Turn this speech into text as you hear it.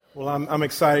Well, I'm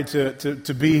excited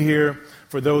to be here.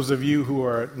 For those of you who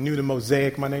are new to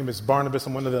Mosaic, my name is Barnabas.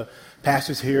 I'm one of the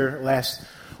pastors here. Last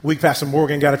week, Pastor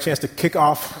Morgan got a chance to kick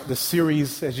off the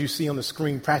series, as you see on the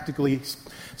screen, Practically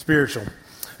Spiritual.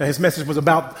 And his message was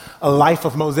about a life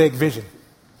of Mosaic vision,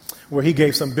 where he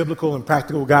gave some biblical and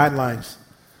practical guidelines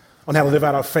on how to live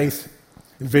out our faith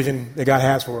and vision that God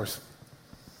has for us.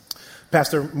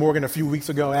 Pastor Morgan, a few weeks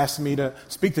ago, asked me to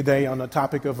speak today on the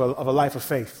topic of a life of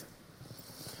faith.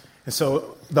 And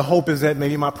so the hope is that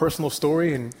maybe my personal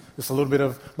story and just a little bit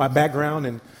of my background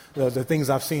and the things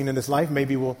I've seen in this life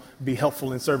maybe will be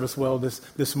helpful and serve us well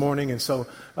this morning. And so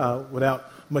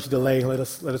without much delay, let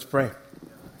us pray.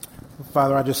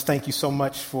 Father, I just thank you so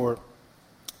much for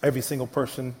every single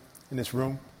person in this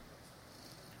room.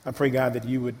 I pray, God, that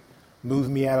you would move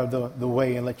me out of the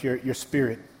way and let your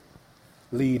spirit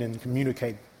lead and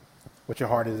communicate what your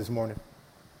heart is this morning.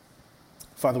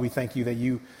 Father, we thank you that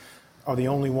you are the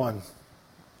only one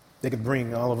that could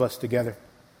bring all of us together.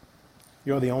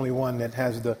 You're the only one that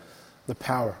has the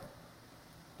power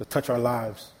to touch our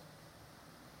lives,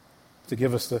 to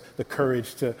give us the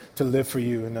courage to live for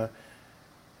you in a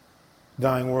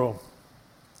dying world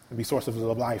and be sources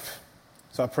of life.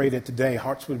 So I pray that today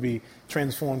hearts would be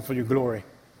transformed for your glory.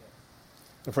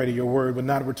 I pray that your word would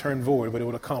not return void, but it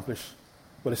would accomplish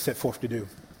what it's set forth to do.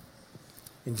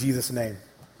 In Jesus' name,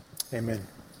 amen.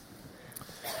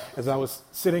 As I was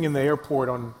sitting in the airport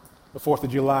on the 4th of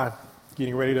July,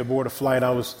 getting ready to board a flight,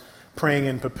 I was praying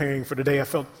and preparing for today. I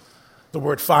felt the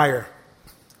word fire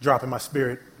drop in my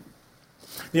spirit.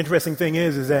 The interesting thing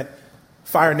is that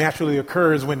fire naturally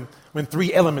occurs when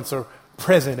three elements are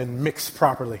present and mixed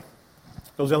properly.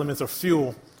 Those elements are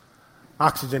fuel,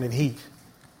 oxygen, and heat.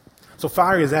 So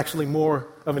fire is actually more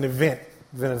of an event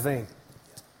than a thing.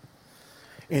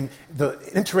 And the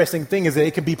interesting thing is that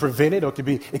it can be prevented or it can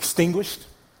be extinguished.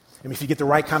 I mean, if you get the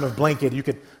right kind of blanket, you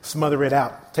could smother it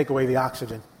out, take away the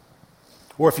oxygen.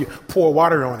 Or if you pour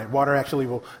water on it, water actually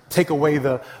will take away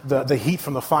the heat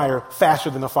from the fire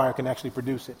faster than the fire can actually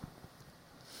produce it.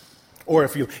 Or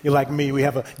if you're like me, we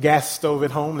have a gas stove at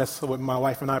home. That's what my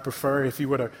wife and I prefer. If you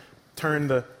were to turn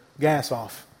the gas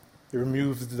off, it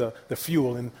removes the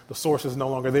fuel and the source is no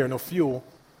longer there. No fuel,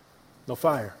 no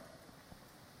fire.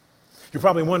 You're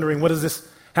probably wondering, what does this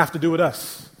have to do with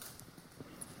us?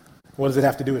 What does it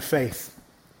have to do with faith?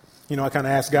 You know, I kind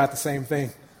of asked God the same thing.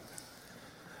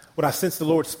 What I sense the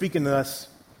Lord speaking to us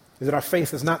is that our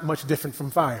faith is not much different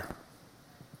from fire.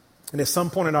 And at some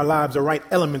point in our lives, the right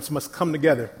elements must come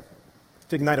together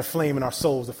to ignite a flame in our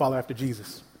souls to follow after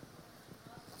Jesus.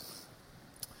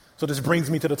 So this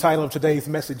brings me to the title of today's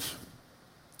message,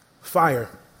 Fire.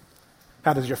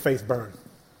 How does your faith burn?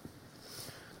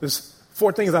 There's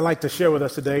 4 things I'd like to share with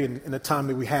us today in the time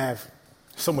that we have.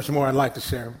 So much more I'd like to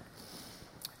share.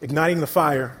 Igniting the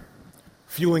fire,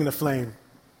 fueling the flame,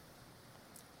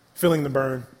 filling the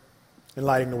burn, and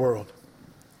lighting the world.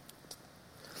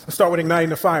 Let's start with igniting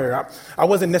the fire. I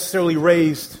wasn't necessarily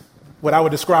raised what I would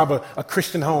describe a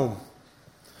Christian home.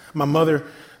 My mother,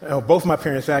 both my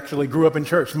parents actually grew up in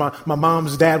church. My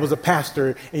mom's dad was a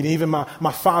pastor, and even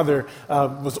my father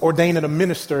was ordained as a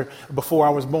minister before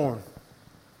I was born.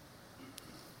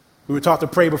 We were taught to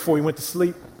pray before we went to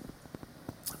sleep.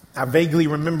 I vaguely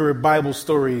remember Bible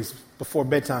stories before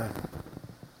bedtime.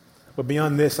 But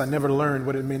beyond this, I never learned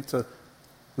what it meant to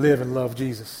live and love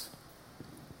Jesus.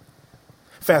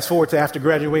 Fast forward to after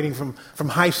graduating from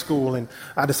high school, and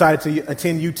I decided to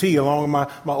attend UT along with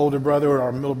my older brother or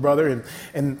our middle brother.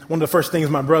 And one of the first things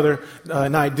my brother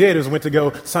and I did was went to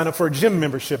go sign up for a gym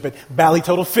membership at Bally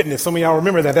Total Fitness. Some of y'all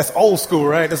remember that. That's old school,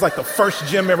 right? That's like the first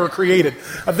gym ever created.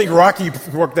 I think Rocky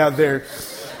worked out there.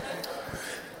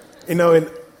 You know,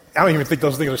 and I don't even think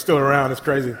those things are still around. It's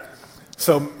crazy.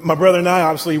 So my brother and I,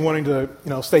 obviously wanting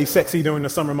to, stay sexy during the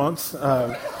summer months,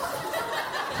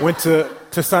 went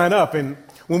to sign up. And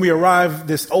when we arrived,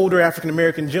 this older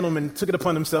African-American gentleman took it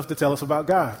upon himself to tell us about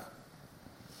God.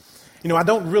 I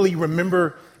don't really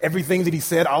remember everything that he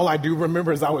said. All I do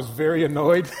remember is I was very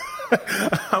annoyed.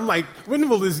 I'm like, when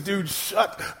will this dude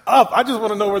shut up? I just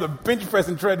want to know where the bench press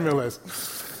and treadmill is.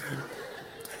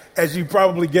 As you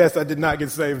probably guessed, I did not get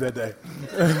saved that day.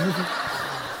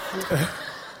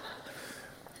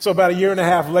 So about a year and a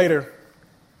half later,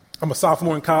 I'm a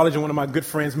sophomore in college, and one of my good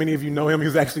friends, many of you know him, he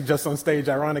was actually just on stage,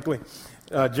 ironically,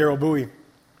 Gerald Bowie.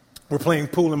 We're playing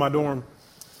pool in my dorm,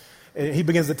 and he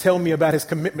begins to tell me about his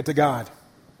commitment to God.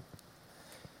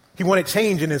 He wanted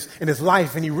change in his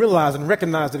life, and he realized and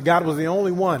recognized that God was the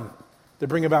only one to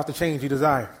bring about the change he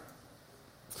desired.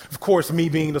 Of course, me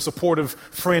being the supportive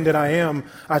friend that I am,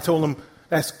 I told him,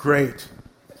 "That's great.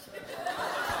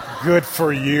 Good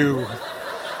for you.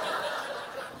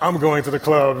 I'm going to the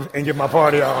club and get my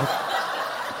party on.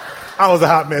 I was a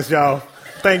hot mess, y'all.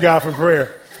 Thank God for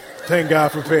prayer. Thank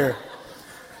God for prayer.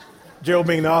 Gerald,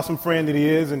 being the awesome friend that he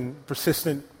is and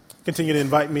persistent, continued to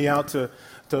invite me out to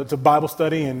Bible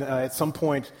study, and at some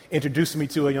point introduced me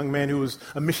to a young man who was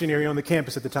a missionary on the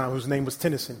campus at the time, whose name was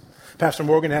Tennyson. Pastor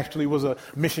Morgan actually was a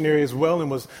missionary as well and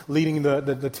was leading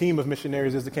the team of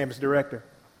missionaries as the campus director.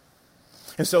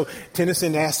 And so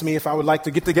Tennyson asked me if I would like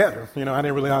to get together. I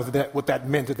didn't realize what that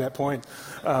meant at that point.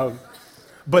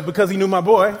 But because he knew my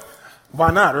boy,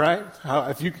 why not, right?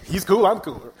 He's cool, I'm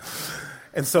cooler.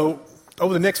 And so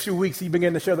over the next few weeks, he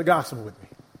began to share the gospel with me.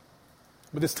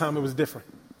 But this time it was different.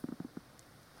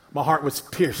 My heart was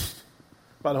pierced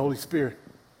by the Holy Spirit.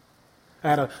 I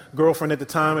had a girlfriend at the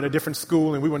time at a different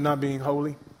school, and we were not being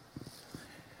holy.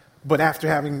 But after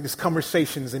having these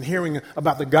conversations and hearing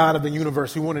about the God of the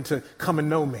universe who wanted to come and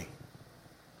know me,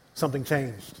 something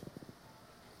changed.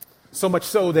 So much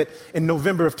so that in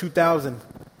November of 2000,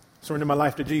 I surrendered my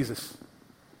life to Jesus.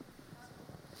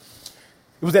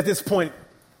 It was at this point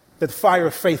that the fire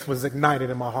of faith was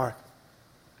ignited in my heart.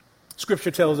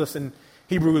 Scripture tells us in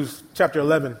Hebrews chapter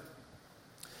 11,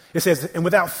 it says, "And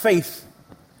without faith,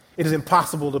 it is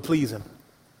impossible to please him.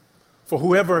 For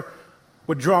whoever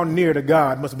would draw near to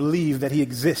God must believe that he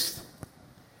exists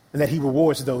and that he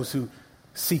rewards those who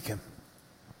seek him."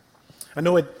 I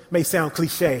know it may sound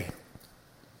cliche,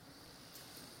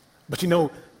 but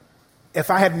if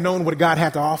I had known what God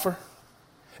had to offer,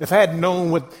 if I had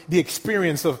known what the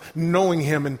experience of knowing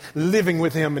him and living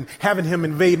with him and having him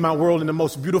invade my world in the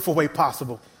most beautiful way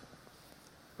possible,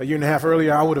 a year and a half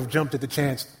earlier, I would have jumped at the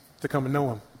chance to come and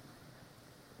know him.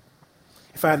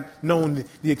 If I had known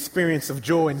the experience of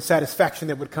joy and satisfaction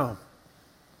that would come,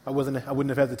 I wouldn't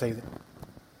have hesitated.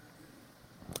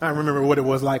 I remember what it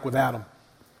was like without him.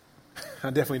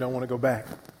 I definitely don't want to go back.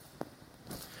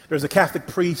 There's a Catholic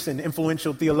priest and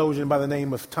influential theologian by the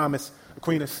name of Thomas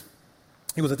Aquinas.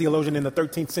 He was a theologian in the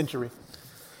 13th century.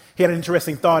 He had an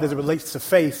interesting thought as it relates to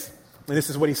faith, and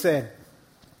this is what he said.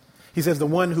 He says, "The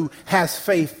one who has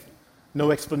faith,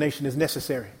 no explanation is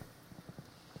necessary.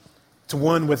 To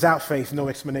one without faith, no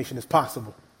explanation is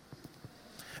possible."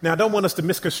 Now, I don't want us to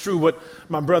misconstrue what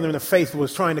my brother in the faith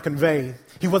was trying to convey.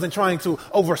 He wasn't trying to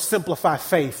oversimplify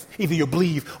faith. Either you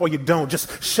believe or you don't.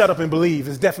 Just shut up and believe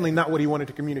is definitely not what he wanted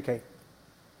to communicate.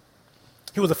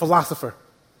 He was a philosopher,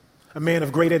 a man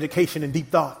of great education and deep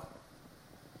thought.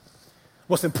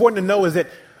 What's important to know is that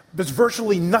there's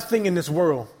virtually nothing in this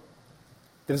world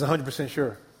that is 100%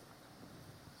 sure.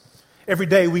 Every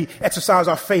day we exercise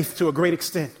our faith to a great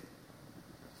extent.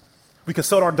 We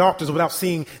consult our doctors without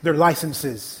seeing their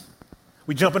licenses.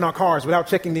 We jump in our cars without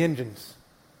checking the engines.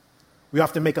 We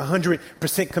often make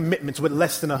 100% commitments with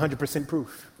less than 100%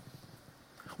 proof.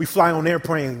 We fly on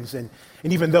airplanes, and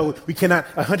even though we cannot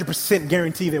 100%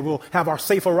 guarantee that we'll have our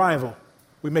safe arrival,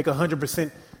 we make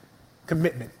 100%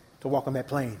 commitment to walk on that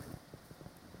plane.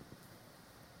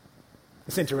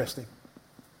 It's interesting.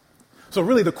 So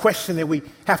really the question that we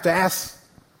have to ask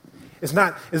is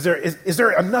not, is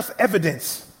there enough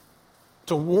evidence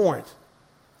to warrant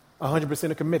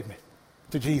 100% of commitment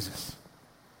to Jesus?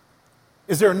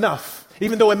 Is there enough?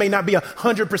 Even though it may not be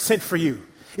 100% for you,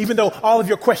 even though all of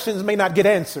your questions may not get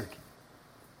answered,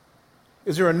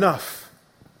 is there enough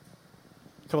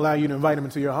to allow you to invite him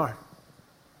into your heart?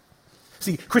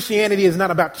 See, Christianity is not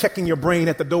about checking your brain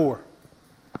at the door,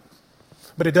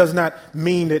 but it does not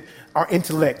mean that our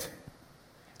intellect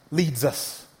leads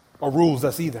us or rules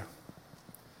us either.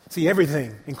 See,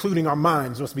 everything, including our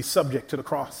minds, must be subject to the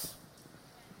cross.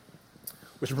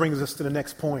 Which brings us to the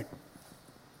next point,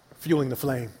 fueling the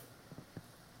flame.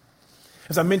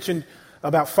 As I mentioned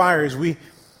about fires, we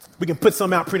can put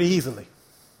some out pretty easily.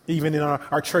 Even in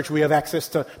our church, we have access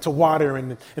to water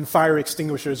and fire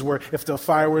extinguishers where if the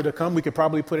fire were to come, we could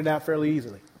probably put it out fairly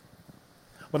easily.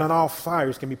 But not all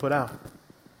fires can be put out.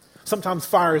 Sometimes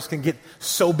fires can get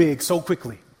so big so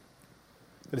quickly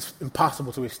that it's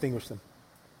impossible to extinguish them.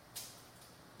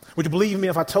 Would you believe me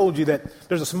if I told you that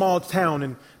there's a small town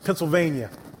in Pennsylvania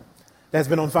that's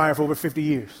been on fire for over 50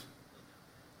 years?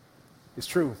 It's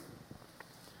true.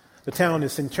 The town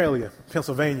is Centralia,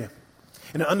 Pennsylvania.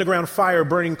 And an underground fire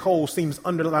burning coal seems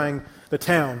underlying the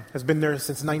town, has been there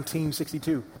since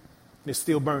 1962. And it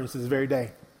still burns to this very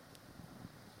day.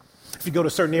 If you go to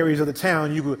certain areas of the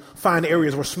town, you will find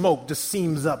areas where smoke just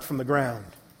seems up from the ground.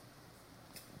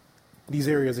 These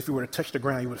areas, if you were to touch the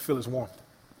ground, you would feel its warmth.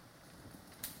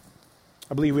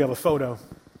 I believe we have a photo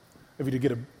of you to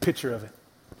get a picture of it.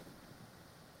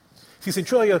 See,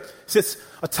 Centralia sits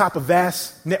atop a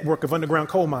vast network of underground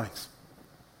coal mines.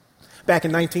 Back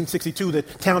in 1962, the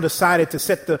town decided to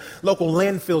set the local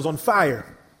landfills on fire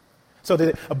so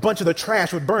that a bunch of the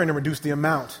trash would burn and reduce the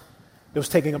amount that was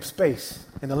taking up space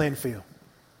in the landfill.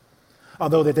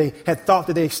 Although that they had thought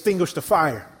that they extinguished the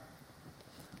fire,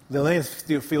 the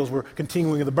landfills were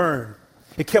continuing to burn.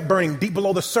 It kept burning deep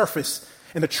below the surface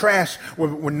in the trash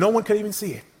where no one could even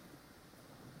see it.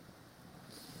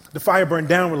 The fire burned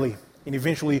downwardly and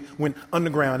eventually went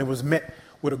underground. It was met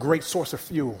with a great source of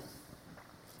fuel.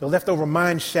 The leftover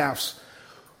mine shafts,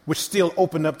 which still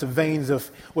opened up to veins of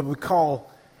what we call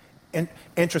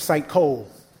anthracite coal.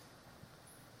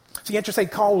 See,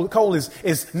 anthracite coal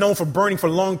is known for burning for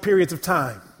long periods of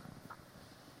time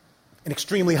in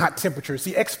extremely hot temperatures.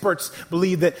 See, experts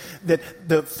believe that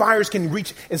the fires can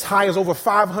reach as high as over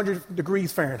 500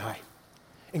 degrees Fahrenheit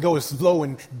and go as low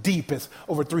and deep as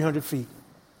over 300 feet.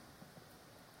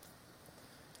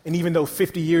 And even though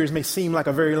 50 years may seem like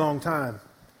a very long time,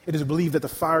 it is believed that the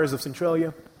fires of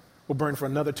Centralia will burn for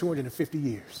another 250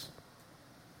 years.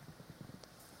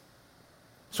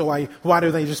 So why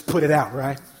do they just put it out,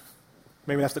 right?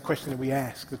 Maybe that's the question that we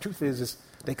ask. The truth is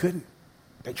they couldn't.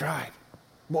 They tried.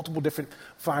 Multiple different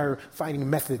firefighting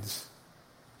methods,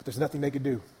 but there's nothing they could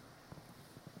do.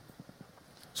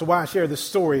 So why I share this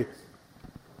story,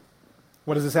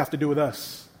 what does this have to do with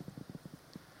us?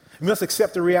 We must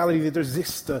accept the reality that there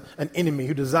exists an enemy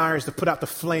who desires to put out the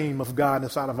flame of God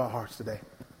inside of our hearts today,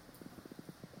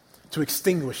 to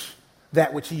extinguish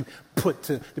that which he put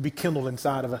to be kindled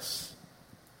inside of us.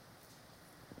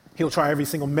 He'll try every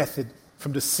single method,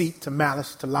 from deceit to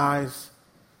malice to lies,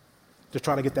 to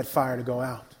try to get that fire to go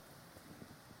out.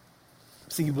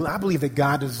 See, I believe that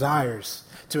God desires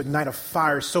to ignite a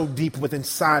fire so deep within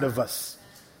inside of us,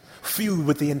 fueled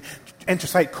with the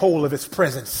anthracite coal of his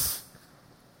presence.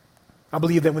 I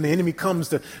believe that when the enemy comes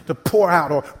to pour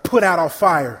out or put out our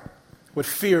fire with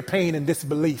fear, pain, and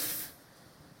disbelief,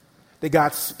 that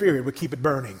God's Spirit would keep it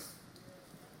burning.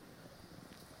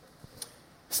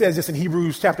 It says this in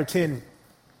Hebrews chapter 10,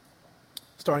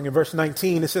 starting in verse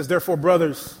 19. It says, "Therefore,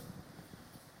 brothers,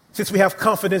 since we have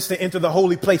confidence to enter the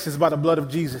holy places by the blood of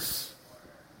Jesus,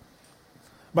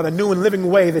 by the new and living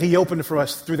way that he opened for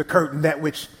us through the curtain, that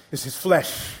which is his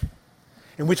flesh,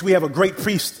 in which we have a great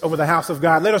priest over the house of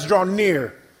God, let us draw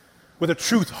near with a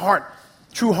true heart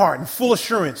and full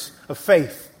assurance of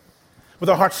faith, with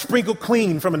our hearts sprinkled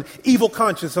clean from an evil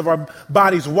conscience, of our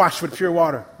bodies washed with pure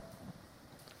water.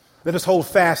 Let us hold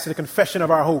fast to the confession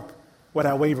of our hope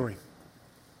without wavering.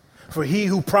 For he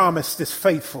who promised is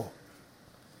faithful.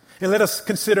 And let us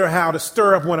consider how to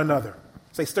stir up one another."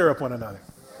 Say, stir up one another.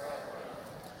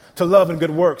 "To love and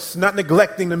good works, not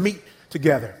neglecting to meet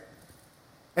together,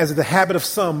 as is the habit of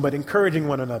some, but encouraging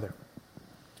one another.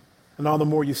 And all the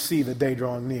more you see the day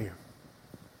drawing near."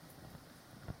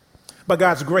 By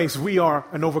God's grace, we are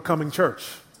an overcoming church.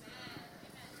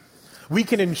 We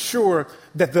can ensure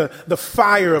that the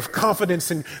fire of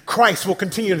confidence in Christ will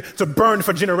continue to burn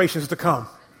for generations to come.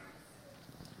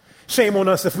 Shame on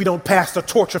us if we don't pass the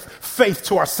torch of faith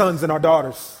to our sons and our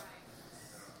daughters,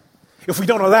 if we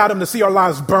don't allow them to see our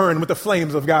lives burn with the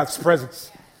flames of God's presence.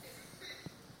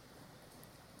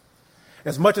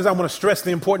 As much as I want to stress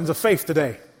the importance of faith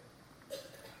today,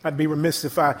 I'd be remiss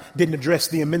if I didn't address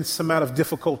the immense amount of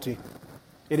difficulty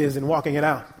it is in walking it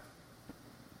out.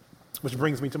 Which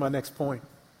brings me to my next point: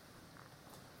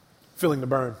 feeling the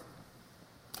burn.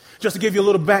 Just to give you a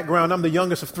little background, I'm the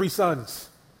youngest of 3 sons.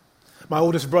 My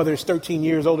oldest brother is 13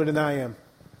 years older than I am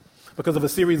because of a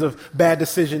series of bad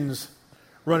decisions,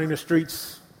 running the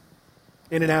streets,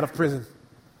 in and out of prison.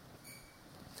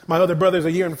 My other brother is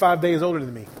a year and 5 days older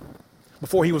than me.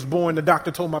 Before he was born, the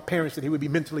doctor told my parents that he would be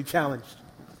mentally challenged.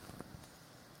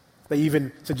 They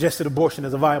even suggested abortion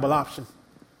as a viable option.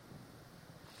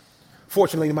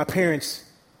 Fortunately, my parents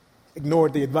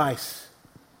ignored the advice.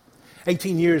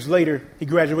 18 years later, he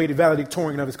graduated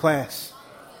valedictorian of his class.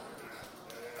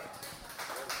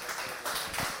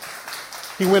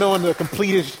 He went on to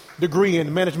complete his degree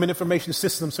in Management Information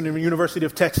Systems from the University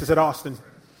of Texas at Austin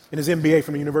and his MBA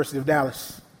from the University of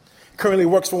Dallas. He currently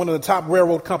works for one of the top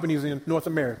railroad companies in North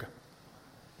America.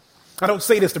 I don't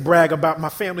say this to brag about my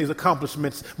family's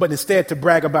accomplishments, but instead to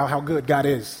brag about how good God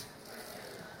is.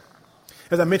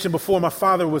 As I mentioned before, my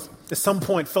father at some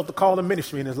point felt the call to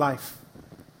ministry in his life.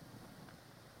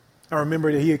 I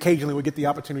remember that he occasionally would get the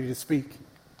opportunity to speak.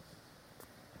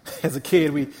 As a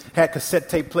kid, we had a cassette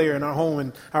tape player in our home,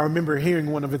 and I remember hearing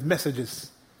one of his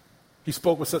messages. He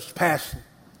spoke with such passion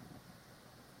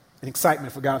and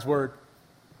excitement for God's word.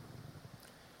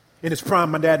 In his prime,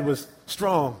 my dad was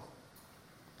strong,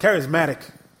 charismatic,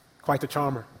 quite the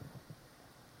charmer.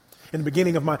 In the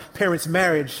beginning of my parents'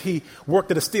 marriage, he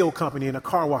worked at a steel company and a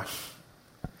car wash.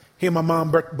 He and my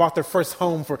mom bought their first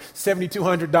home for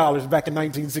 $7,200 back in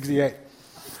 1968.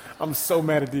 I'm so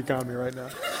mad at the economy right now.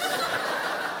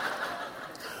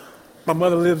 My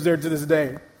mother lives there to this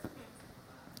day.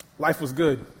 Life was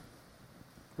good,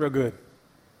 real good.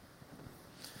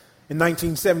 In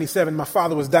 1977, my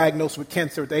father was diagnosed with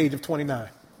cancer at the age of 29.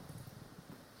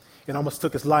 It almost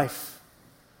took his life.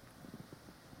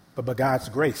 But by God's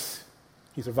grace,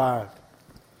 he survived.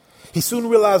 He soon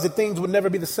realized that things would never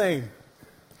be the same.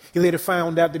 He later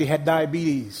found out that he had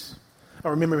diabetes. I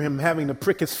remember him having to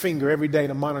prick his finger every day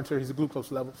to monitor his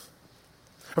glucose levels.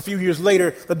 A few years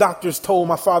later, the doctors told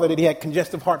my father that he had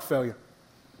congestive heart failure.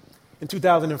 In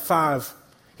 2005,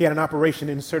 he had an operation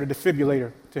to insert a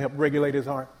defibrillator to help regulate his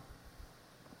heart.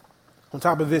 On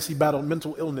top of this, he battled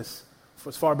mental illness for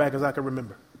as far back as I can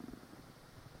remember.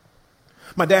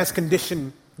 My dad's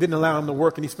condition didn't allow him to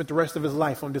work, and he spent the rest of his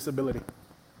life on disability.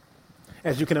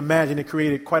 As you can imagine, it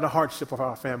created quite a hardship for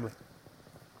our family.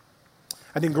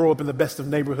 I didn't grow up in the best of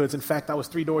neighborhoods. In fact, I was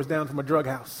 3 doors down from a drug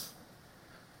house.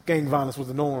 Gang violence was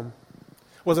the norm.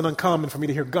 It wasn't uncommon for me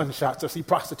to hear gunshots or see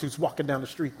prostitutes walking down the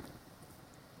street.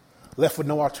 Left with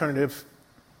no alternative,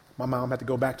 my mom had to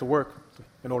go back to work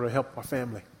in order to help our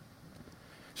family.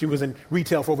 She was in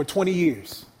retail for over 20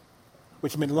 years,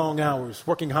 which meant long hours,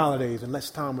 working holidays, and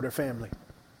less time with her family.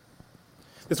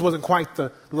 This wasn't quite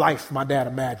the life my dad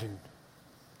imagined.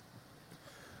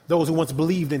 Those who once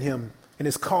believed in him and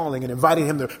his calling and invited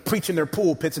him to preach in their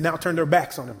pulpits and now turned their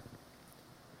backs on him.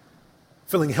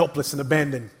 Feeling helpless and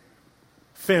abandoned.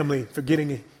 Family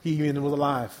forgetting he even was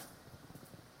alive.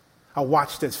 I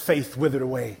watched as faith withered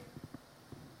away.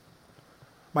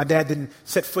 My dad didn't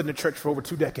set foot in the church for over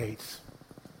 2 decades.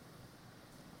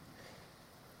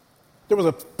 There was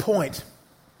a point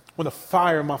when the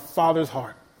fire in my father's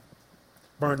heart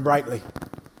burned brightly.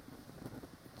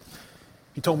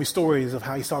 He told me stories of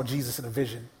how he saw Jesus in a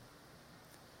vision.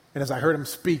 And as I heard him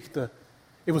speak,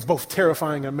 it was both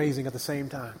terrifying and amazing at the same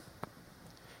time.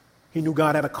 He knew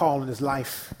God had a call in his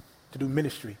life to do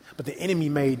ministry, but the enemy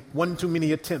made one too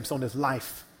many attempts on his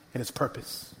life and his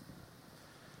purpose.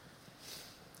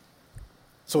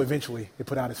 So eventually, it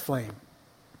put out his flame.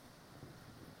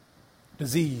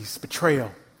 Disease,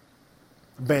 betrayal,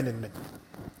 abandonment.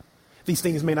 These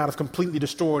things may not have completely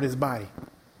destroyed his body,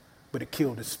 but it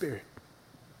killed his spirit.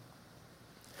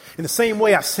 In the same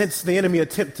way, I sensed the enemy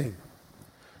attempting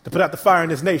to put out the fire in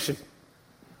this nation.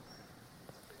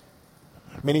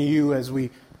 Many of you, as we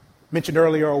mentioned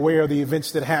earlier, are aware of the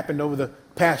events that happened over the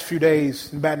past few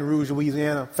days in Baton Rouge,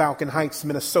 Louisiana, Falcon Heights,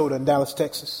 Minnesota, and Dallas,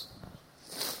 Texas.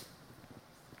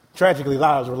 Tragically,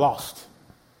 lives were lost.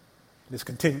 This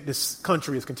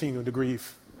country is continuing to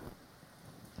grieve.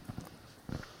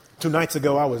 2 nights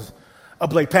ago, I was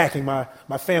up late packing. My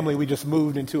family, we just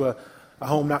moved into a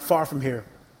home not far from here.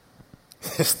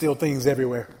 There's still things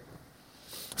everywhere.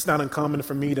 It's not uncommon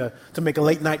for me to make a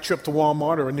late night trip to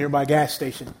Walmart or a nearby gas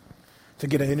station to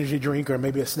get an energy drink or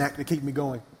maybe a snack to keep me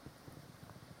going.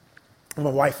 And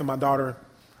my wife and my daughter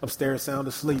upstairs sound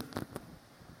asleep.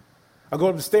 I go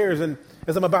up the stairs, and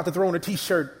as I'm about to throw on a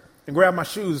t-shirt and grab my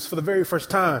shoes for the very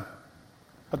first time,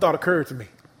 a thought occurred to me.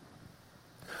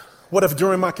 What if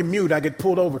during my commute I get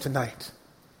pulled over tonight?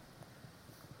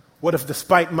 What if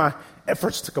despite my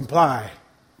efforts to comply,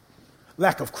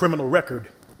 lack of criminal record,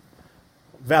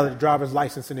 valid driver's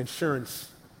license and insurance,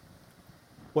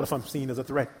 what if I'm seen as a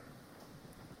threat?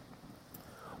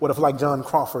 What if, like John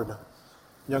Crawford, a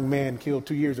young man killed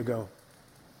 2 years ago,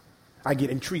 I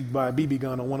get intrigued by a BB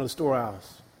gun on one of the store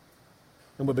aisles,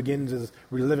 and what begins as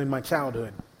reliving my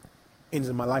childhood ends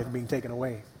in my life being taken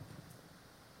away?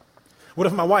 What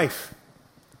if my wife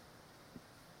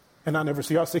and I never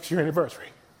see our 6-year anniversary?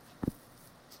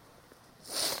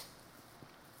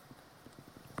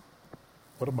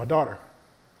 What if my daughter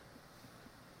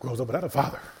grows up without a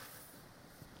father?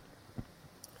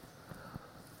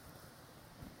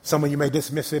 Some of you may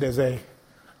dismiss it as a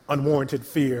unwarranted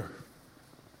fear,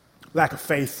 lack of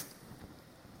faith.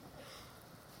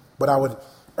 But I would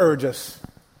urge us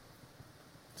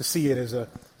to see it as a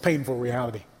painful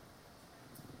reality.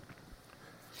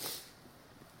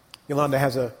 Yolanda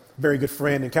has a very good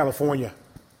friend in California.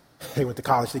 They went to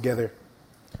college together.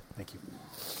 Thank you.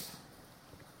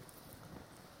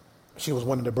 She was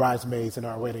one of the bridesmaids in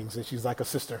our weddings, and she's like a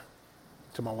sister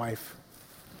to my wife.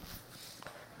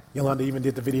 Yolanda even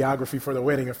did the videography for the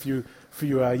wedding a few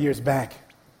years back.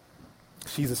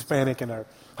 She's Hispanic, and her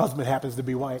husband happens to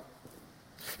be white.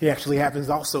 He actually happens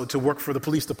also to work for the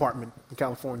police department in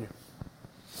California.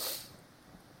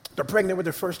 They're pregnant with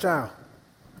their first child,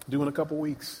 due in a couple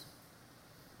weeks.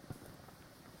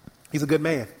 He's a good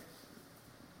man.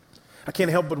 I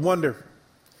can't help but wonder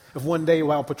if one day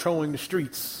while patrolling the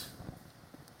streets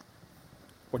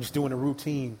or just doing a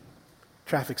routine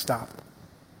traffic stop,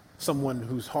 someone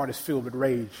whose heart is filled with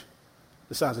rage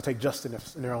decides to take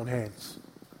justice in their own hands?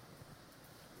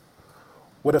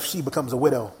 What if she becomes a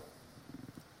widow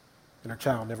and her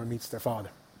child never meets their father?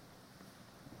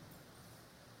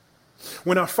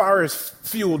 When our fire is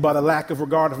fueled by the lack of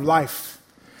regard of life,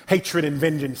 hatred and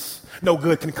vengeance, no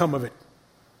good can come of it.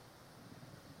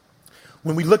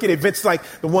 When we look at events like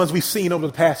the ones we've seen over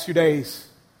the past few days,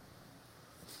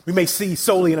 we may see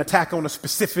solely an attack on a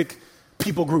specific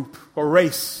people group or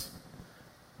race,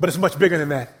 but it's much bigger than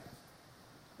that.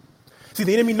 See,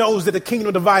 the enemy knows that the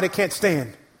kingdom divided can't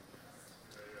stand.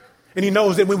 And he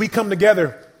knows that when we come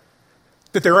together,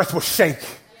 that the earth will shake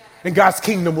and God's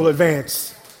kingdom will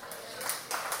advance.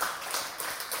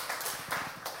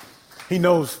 He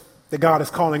knows that God is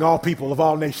calling all people of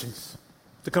all nations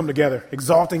to come together,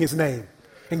 exalting his name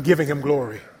and giving him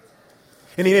glory.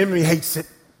 And the enemy hates it.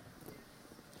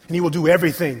 And he will do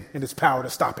everything in his power to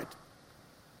stop it.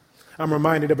 I'm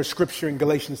reminded of a scripture in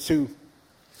Galatians 2,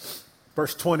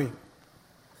 verse 20.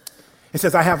 It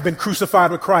says, I have been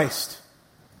crucified with Christ.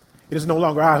 It is no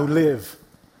longer I who live,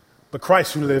 but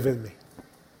Christ who lives in me.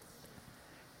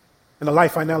 And the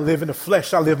life I now live in the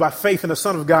flesh, I live by faith in the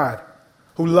Son of God,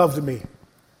 who loved me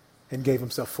and gave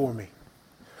himself for me.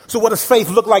 So what does faith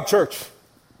look like, church?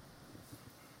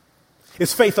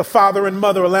 Is faith a father and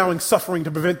mother allowing suffering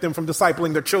to prevent them from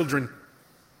discipling their children?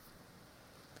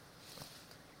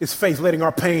 Is faith letting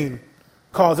our pain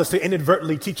cause us to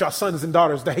inadvertently teach our sons and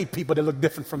daughters to hate people that look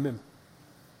different from them?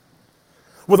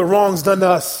 Will the wrongs done to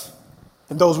us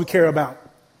and those we care about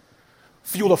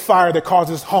fuel a fire that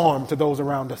causes harm to those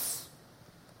around us?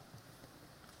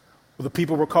 Will the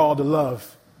people we're called to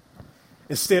love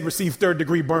instead receive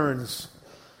third-degree burns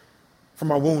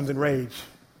from our wounds and rage?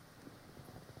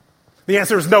 The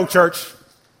answer is no, church.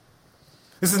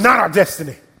 This is not our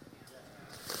destiny.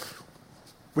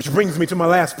 Which brings me to my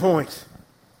last point,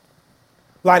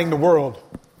 lighting the world.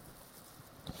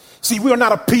 See, we are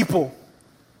not a people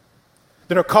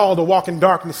that are called to walk in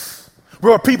darkness.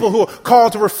 We're a people who are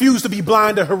called to refuse to be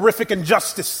blind to horrific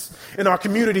injustice in our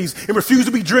communities and refuse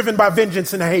to be driven by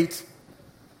vengeance and hate.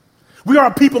 We are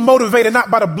a people motivated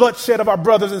not by the bloodshed of our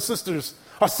brothers and sisters,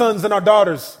 our sons and our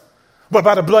daughters, but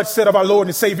by the bloodshed of our Lord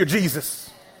and Savior Jesus.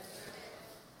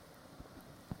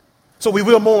 So we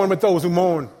will mourn with those who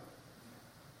mourn.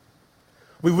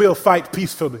 We will fight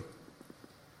peacefully,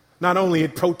 not only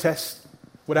in protest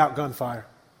without gunfire,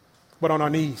 but on our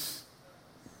knees.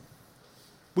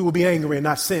 We will be angry and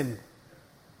not sin.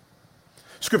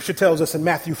 Scripture tells us in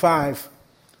Matthew 5,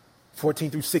 14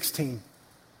 through 16,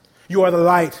 you are the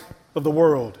light of the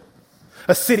world.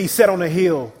 A city set on a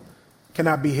hill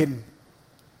cannot be hidden.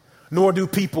 Nor do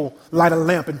people light a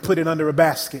lamp and put it under a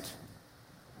basket,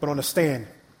 but on a stand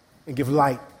and give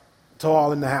light to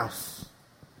all in the house.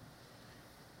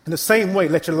 In the same way,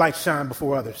 let your light shine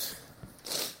before others,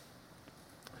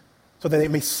 so that they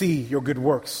may see your good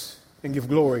works and give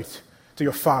glory to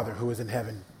your Father who is in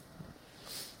heaven.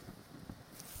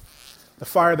 The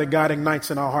fire that God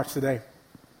ignites in our hearts today,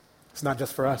 it's not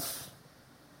just for us.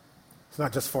 It's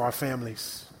not just for our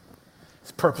families.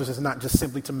 Its purpose is not just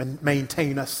simply to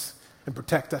maintain us and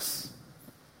protect us.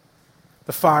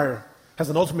 The fire has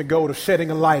an ultimate goal of shedding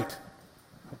a light,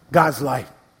 God's light,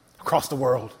 across the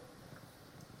world.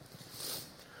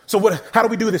 So how do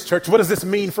we do this, church? What does this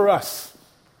mean for us?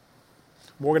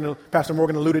 Pastor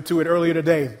Morgan alluded to it earlier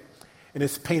today, and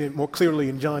it's painted more clearly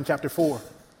in John chapter 4,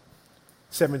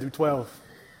 7 through 12.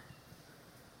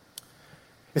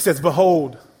 It says,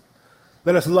 behold,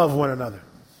 let us love one another,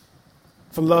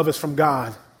 for love is from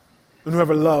God, and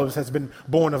whoever loves has been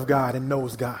born of God and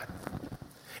knows God.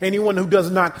 Anyone who does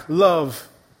not love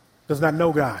does not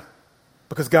know God,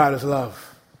 because God is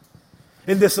love.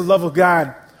 In this, the love of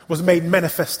God was made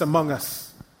manifest among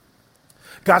us.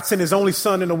 God sent his only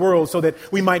Son in the world so that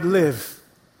we might live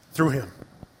through him.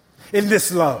 In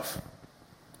this love,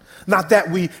 not that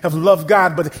we have loved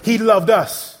God, but he loved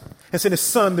us and sent his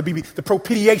Son to be the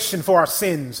propitiation for our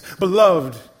sins.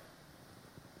 Beloved,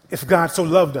 if God so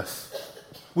loved us,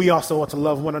 we also ought to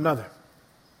love one another.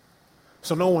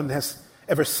 So no one has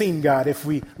ever seen God. If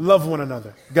we love one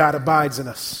another, God abides in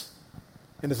us,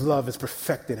 and his love is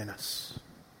perfected in us.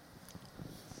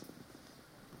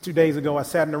 2 days ago, I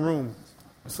sat in a room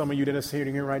with some of you that are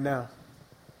sitting here right now.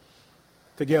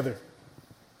 Together,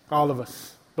 all of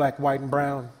us, black, white, and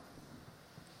brown,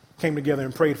 came together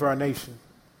and prayed for our nation.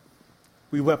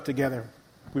 We wept together.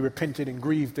 We repented and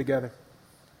grieved together.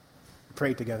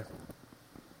 Prayed together.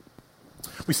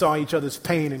 We saw each other's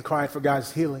pain and cried for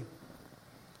God's healing.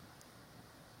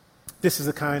 This is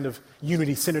a kind of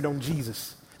unity centered on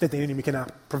Jesus that the enemy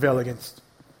cannot prevail against.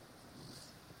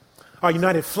 Our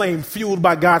united flame, fueled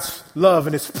by God's love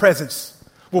and his presence,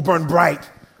 will burn bright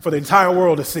for the entire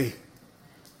world to see.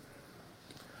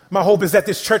 My hope is that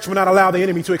this church will not allow the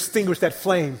enemy to extinguish that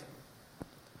flame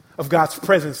of God's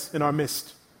presence in our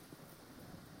midst.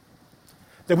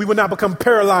 That we will not become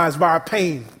paralyzed by our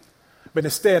pain, but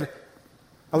instead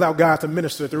allow God to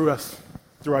minister through us,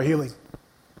 through our healing.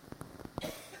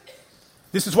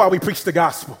 This is why we preach the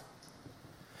gospel.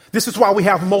 This is why we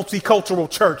have multicultural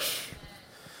church.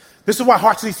 This is why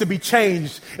hearts need to be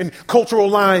changed and cultural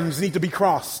lines need to be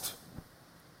crossed.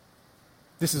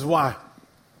 This is why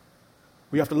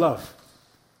we have to love.